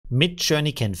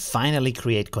Midjourney can finally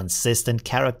create consistent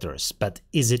characters, but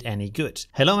is it any good?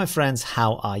 Hello my friends,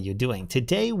 how are you doing?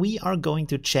 Today we are going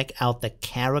to check out the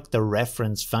character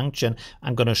reference function.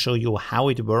 I'm going to show you how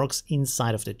it works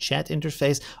inside of the chat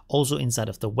interface, also inside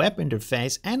of the web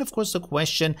interface, and of course the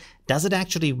question, does it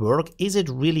actually work? Is it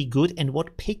really good? And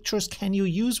what pictures can you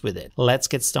use with it? Let's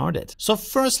get started. So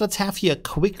first, let's have here a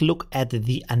quick look at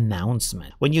the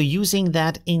announcement. When you're using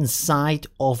that inside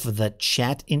of the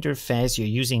chat interface, you're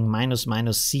using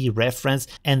 --C reference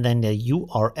and then the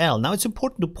URL. Now it's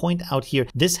important to point out here,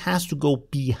 this has to go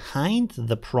behind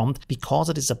the prompt because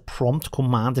it is a prompt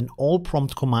command and all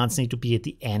prompt commands need to be at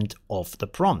the end of the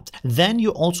prompt. Then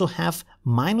you also have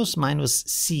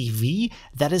 --CV,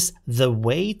 that is the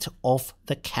weight of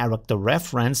the character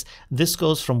reference. This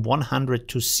goes from 100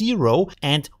 to 0,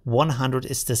 and 100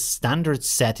 is the standard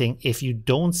setting if you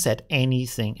don't set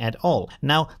anything at all.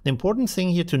 Now the important thing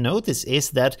here to notice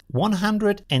is that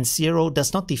 100 and 0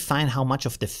 does not define how much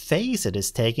of the face it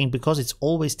is taking, because it's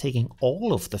always taking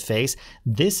all of the face.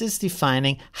 This is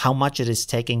defining how much it is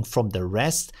taking from the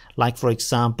rest, like for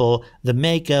example the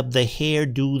makeup, the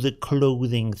hairdo, the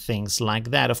clothing, things like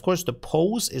that. Of course the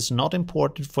pose is not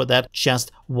important for that,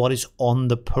 just what is on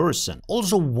the person.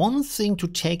 Also, one thing to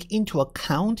take into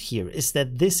account here is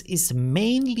that this is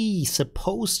mainly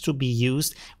supposed to be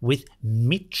used with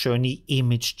Midjourney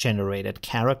image generated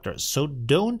characters. So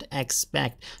don't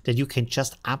expect that you can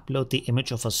just upload the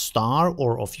image of a star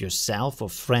or of yourself or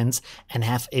friends and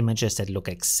have images that look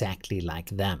exactly like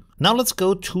them. Now let's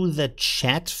go to the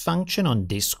chat function on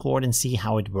Discord and see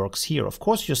how it works here. Of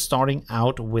course, you're starting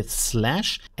out with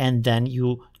 / and then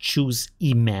you choose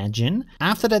imagine.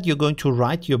 After that, you're going to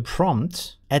write your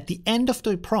prompt. At the end of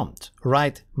the prompt,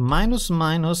 write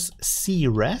 --C_ref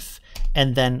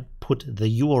and then put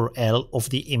the URL of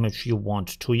the image you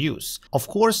want to use. Of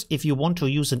course, if you want to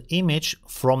use an image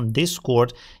from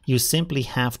Discord, you simply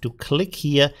have to click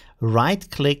here, right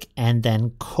click, and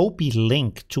then copy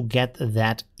link to get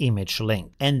that image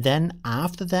link. And then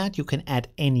after that, you can add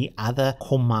any other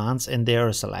commands in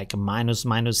there, so like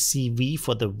 --CV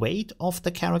for the weight of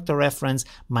the character reference,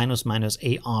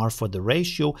 --AR for the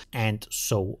ratio, and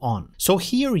so on. So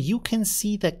here you can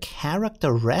see the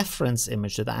character reference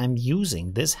image that I'm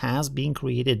using. This has been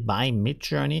created by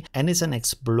Midjourney and is an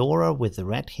explorer with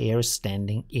red hair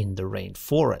standing in the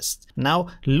rainforest. Now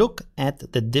look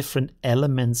at the different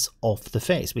elements of the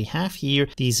face. We have here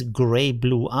these gray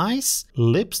blue eyes,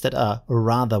 lips that are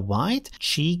rather white,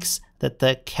 cheeks that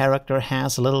the character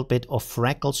has a little bit of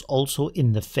freckles also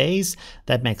in the face.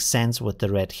 That makes sense with the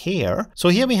red hair. So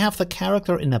here we have the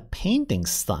character in a painting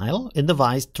style in the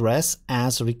white dress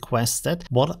as requested.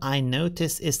 What I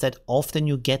noticed is that often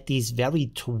you get these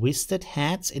very twisted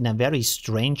heads in a very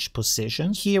strange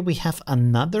position. Here we have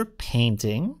another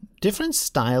painting. Different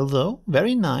style though,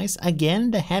 very nice.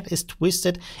 Again, the head is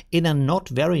twisted in a not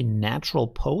very natural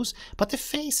pose, but the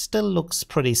face still looks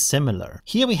pretty similar.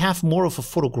 Here we have more of a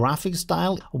photographic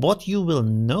style. What you will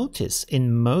notice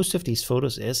in most of these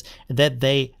photos is that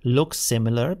they look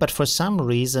similar, but for some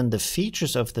reason the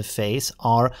features of the face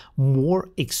are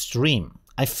more extreme.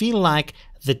 I feel like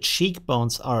the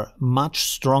cheekbones are much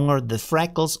stronger, the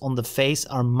freckles on the face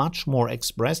are much more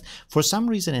expressed. For some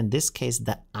reason in this case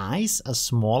the eyes are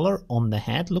smaller on the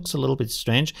head, looks a little bit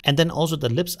strange, and then also the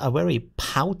lips are very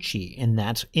pouchy in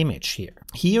that image here.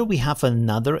 Here we have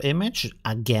another image,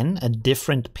 again a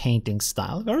different painting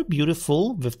style, very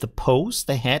beautiful with the pose.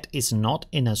 The head is not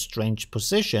in a strange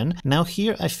position. Now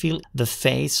here I feel the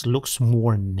face looks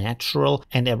more natural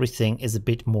and everything is a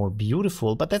bit more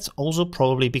beautiful, but that's also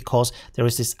probably because there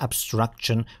is this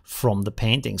abstraction from the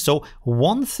painting. So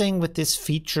one thing with this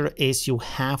feature is you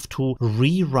have to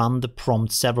rerun the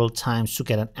prompt several times to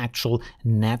get an actual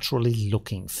naturally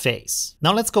looking face.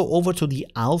 Now let's go over to the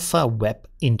alpha web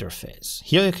interface.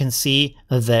 Here you can see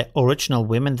the original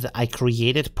women that I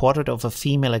created, portrait of a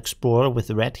female explorer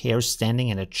with red hair standing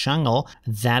in a jungle.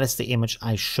 That is the image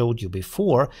I showed you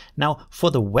before. Now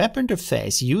for the web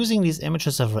interface, using these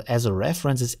images as a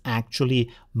reference is actually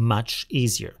much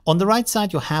easier. On the right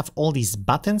side you have all these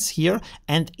buttons here,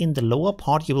 and in the lower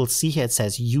part you will see here it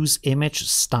says use image,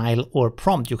 style or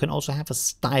prompt. You can also have a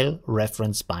style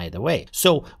reference, by the way.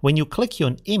 So when you click here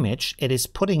on image, it is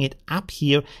putting it up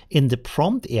here in the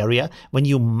prompt area. When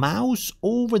you mouse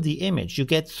over the image, you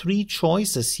get three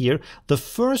choices here. The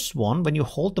first one, when you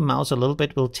hold the mouse a little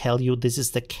bit, will tell you this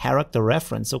is the character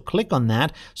reference. So click on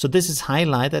that. So this is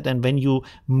highlighted, and when you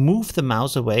move the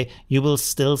mouse away, you will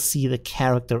still see the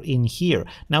character in here.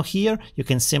 Now here you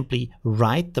can simply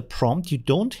write the prompt. You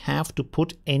don't have to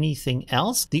put anything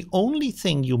else. The only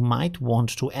thing you might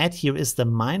want to add here is the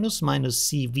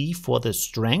 -CV for the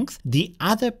strength. The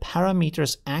other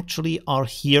parameters actually are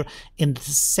here in the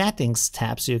settings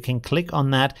tab. So you can click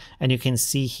on that and you can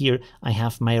see here I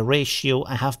have my ratio,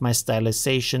 I have my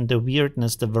stylization, the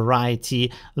weirdness, the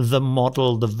variety, the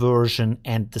model, the version,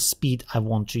 and the speed I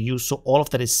want to use. So all of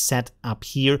that is set up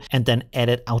here and then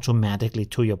added automatically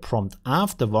to your prompt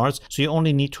afterwards. So you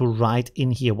only need to write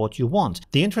in here what you want.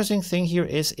 The interesting thing here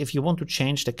is if you want to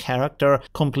change the character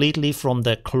completely from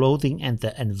the clothing and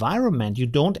the environment, you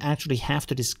don't actually have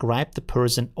to describe the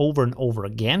person over and over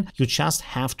again. You just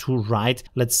have to write,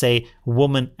 let's say,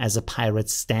 woman as a pirate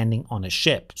standing on a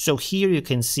ship. So here you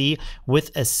can see with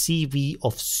a CV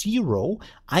of 0,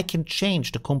 I can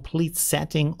change the complete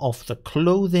setting of the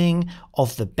clothing,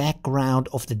 of the background,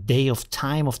 of the day, of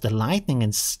time, of the lighting,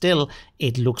 and still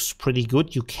it looks pretty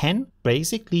good. You can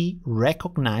basically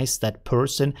recognize that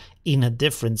person in a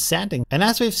different setting. And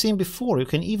as we've seen before, you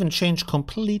can even change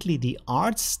completely the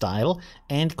art style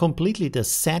and completely the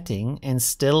setting, and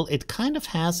still it kind of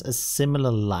has a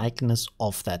similar likeness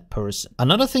of that person.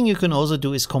 Another thing you can also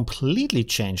do is completely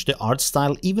change the art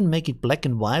style, even make it black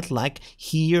and white like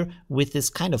here with this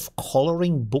kind of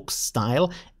coloring book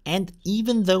style. And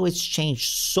even though it's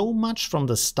changed so much from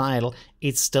the style,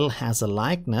 it still has a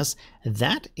likeness.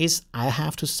 That is, I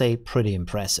have to say, pretty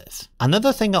impressive.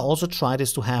 Another thing I also tried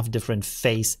is to have different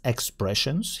face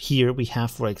expressions. Here we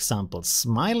have, for example,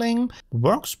 smiling.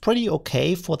 Works pretty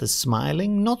okay for the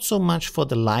smiling, not so much for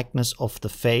the likeness of the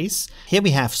face. Here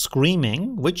we have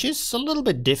screaming, which is a little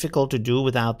bit difficult to do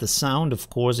without the sound. Of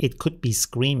course, it could be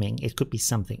screaming, it could be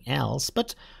something else,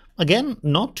 but again,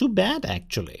 not too bad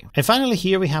actually. And finally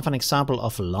here we have an example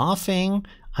of laughing.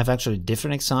 I have actually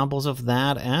different examples of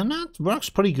that, and that works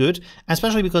pretty good,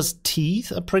 especially because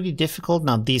teeth are pretty difficult.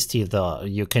 Now these teeth,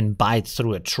 you can bite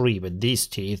through a tree with these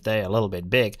teeth, they're a little bit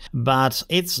big, but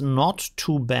it's not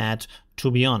too bad,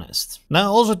 to be honest. Now I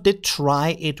also did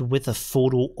try it with a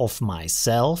photo of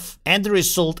myself, and the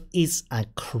result is a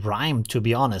crime, to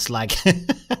be honest. Like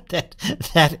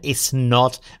that is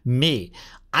not me.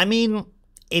 I mean,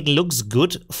 it looks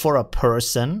good for a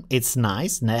person, it's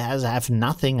nice, and I have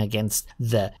nothing against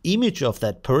the image of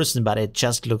that person, but it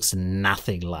just looks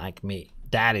nothing like me.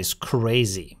 That is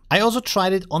crazy. I also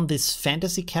tried it on this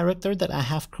fantasy character that I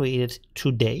have created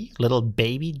today, little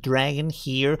baby dragon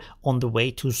here on the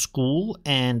way to school,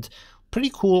 and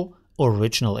pretty cool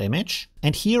original image.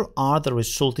 And here are the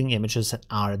resulting images that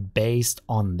are based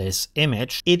on this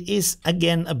image. It is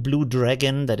again a blue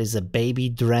dragon that is a baby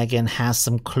dragon, has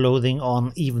some clothing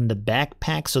on, even the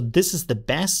backpack. So this is the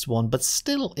best one, but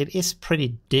still it is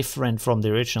pretty different from the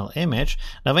original image.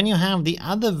 Now when you have the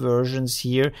other versions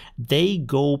here, they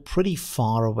go pretty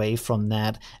far away from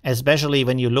that, especially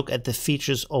when you look at the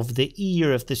features of the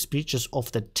ear, of the features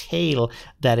of the tail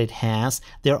that it has.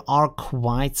 There are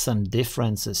quite some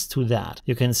differences to that.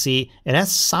 You can see it has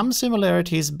some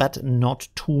similarities, but not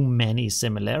too many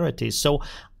similarities. So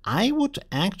I would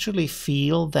actually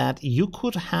feel that you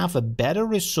could have a better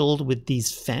result with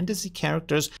these fantasy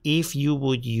characters if you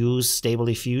would use Stable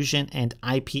Diffusion and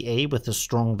IPA with a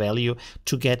strong value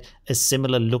to get a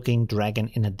similar looking dragon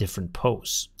in a different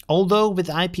pose. Although with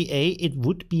IPA it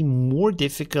would be more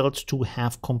difficult to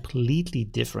have completely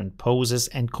different poses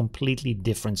and completely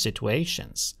different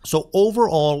situations. So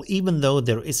overall, even though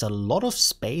there is a lot of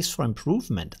space for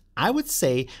improvement, I would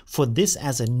say for this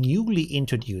as a newly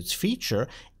introduced feature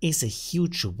is a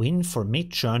huge win for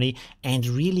Midjourney and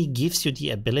really gives you the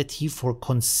ability for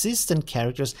consistent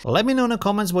characters. Let me know in the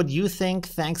comments what you think.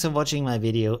 Thanks for watching my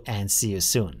video and see you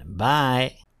soon.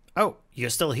 Bye! Oh, you're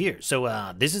still here.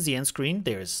 So this is the end screen.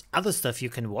 There's other stuff you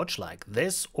can watch like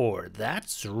this or that.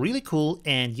 It's really cool.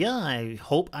 And yeah, I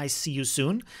hope I see you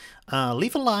soon.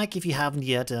 Leave a like if you haven't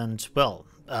yet. And well,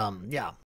 yeah.